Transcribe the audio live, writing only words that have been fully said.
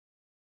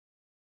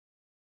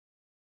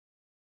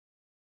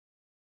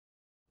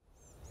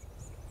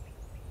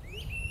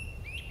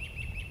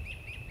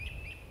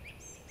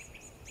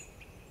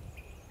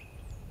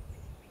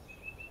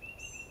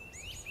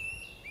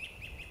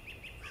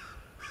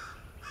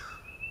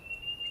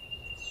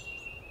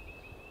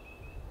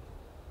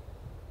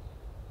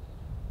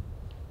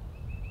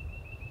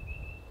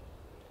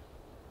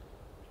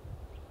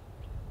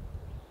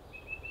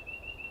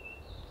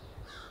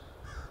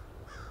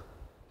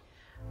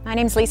My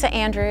name's Lisa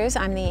Andrews.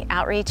 I'm the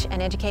Outreach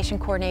and Education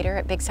Coordinator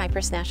at Big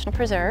Cypress National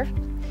Preserve.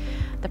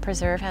 The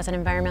preserve has an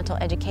environmental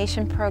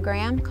education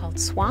program called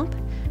SWAMP,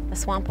 the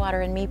Swamp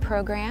Water and Me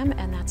program,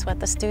 and that's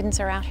what the students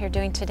are out here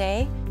doing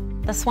today.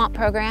 The SWAMP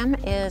program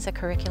is a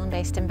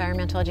curriculum-based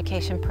environmental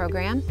education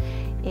program.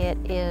 It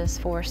is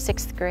for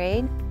 6th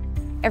grade.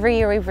 Every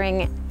year we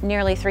bring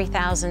nearly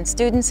 3,000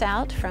 students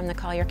out from the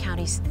Collier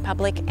County's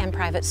public and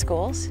private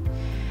schools.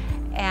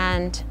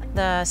 And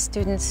the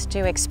students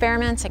do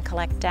experiments and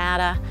collect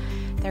data.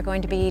 They're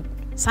going to be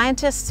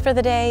scientists for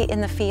the day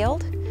in the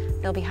field.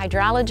 They'll be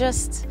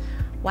hydrologists,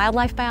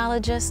 wildlife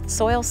biologists,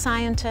 soil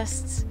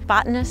scientists,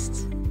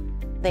 botanists.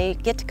 They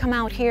get to come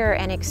out here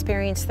and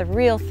experience the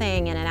real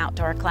thing in an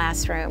outdoor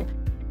classroom.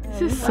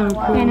 This is so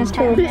cool. And it's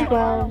 12.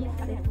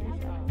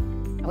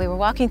 We were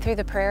walking through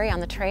the prairie on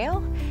the trail,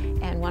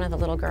 and one of the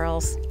little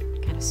girls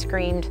kind of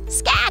screamed,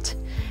 "Scat!"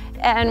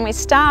 And we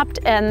stopped,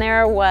 and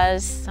there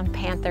was some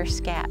panther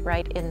scat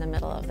right in the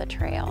middle of the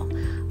trail.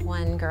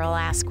 One girl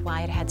asked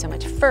why it had so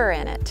much fur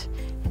in it,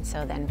 and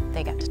so then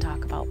they got to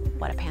talk about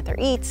what a panther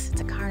eats.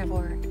 It's a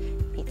carnivore,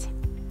 eats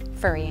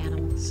furry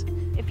animals.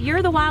 If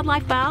you're the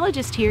wildlife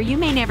biologist here, you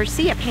may never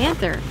see a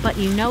panther, but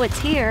you know it's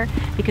here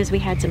because we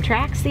had some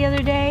tracks the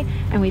other day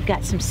and we've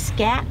got some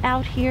scat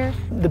out here.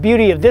 The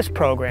beauty of this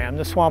program,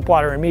 the Swamp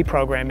Water and Me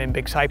program in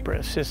Big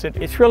Cypress, is that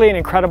it's really an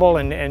incredible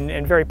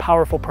and very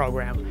powerful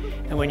program.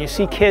 And when you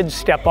see kids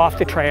step off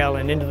the trail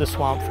and into the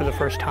swamp for the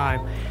first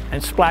time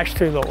and splash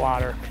through the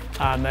water,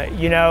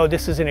 you know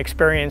this is an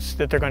experience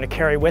that they're going to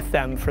carry with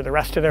them for the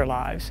rest of their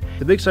lives.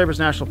 The Big Cypress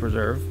National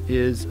Preserve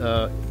is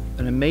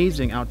an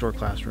amazing outdoor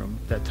classroom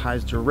that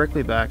ties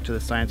directly back to the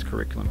science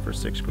curriculum for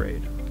 6th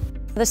grade.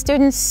 The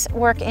students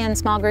work in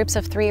small groups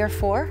of 3 or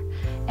 4,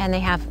 and they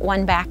have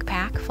one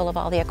backpack full of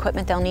all the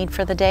equipment they'll need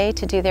for the day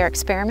to do their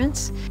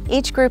experiments.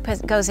 Each group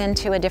goes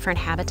into a different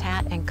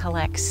habitat and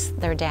collects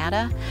their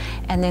data,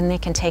 and then they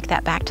can take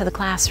that back to the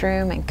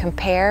classroom and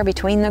compare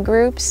between the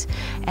groups,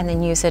 and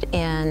then use it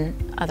in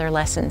other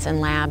lessons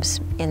and labs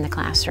in the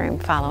classroom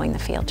following the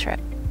field trip.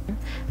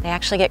 They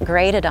actually get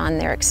graded on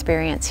their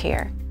experience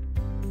here.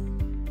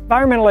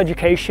 Environmental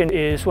education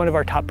is one of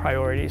our top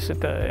priorities at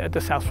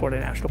the South Florida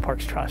National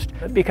Parks Trust,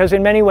 because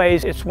in many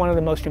ways it's one of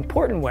the most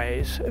important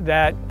ways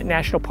that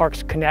national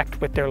parks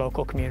connect with their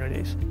local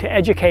communities. To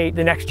educate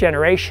the next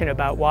generation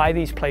about why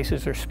these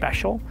places are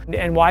special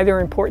and why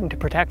they're important to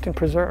protect and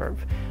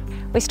preserve.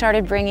 We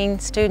started bringing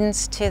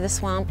students to the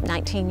swamp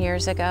 19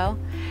 years ago.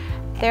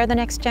 They're the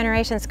next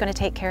generation that's going to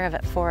take care of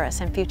it for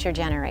us and future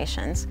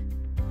generations.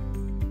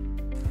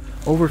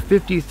 Over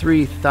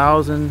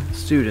 53,000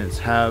 students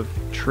have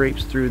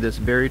traipsed through this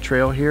very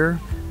trail here,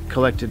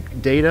 collected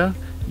data,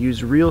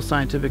 used real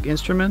scientific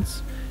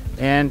instruments,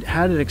 and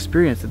had an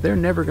experience that they're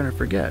never going to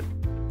forget.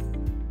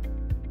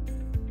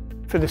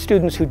 For the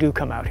students who do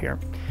come out here,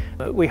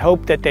 we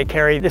hope that they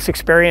carry this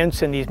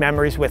experience and these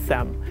memories with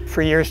them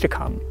for years to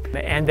come,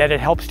 and that it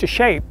helps to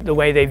shape the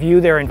way they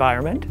view their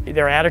environment,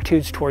 their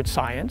attitudes towards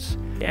science,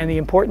 and the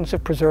importance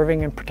of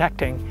preserving and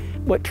protecting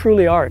what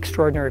truly are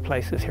extraordinary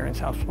places here in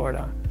South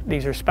Florida.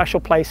 These are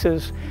special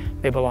places,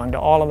 they belong to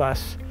all of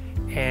us,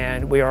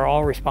 and we are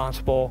all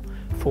responsible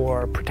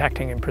for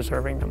protecting and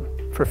preserving them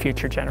for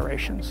future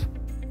generations.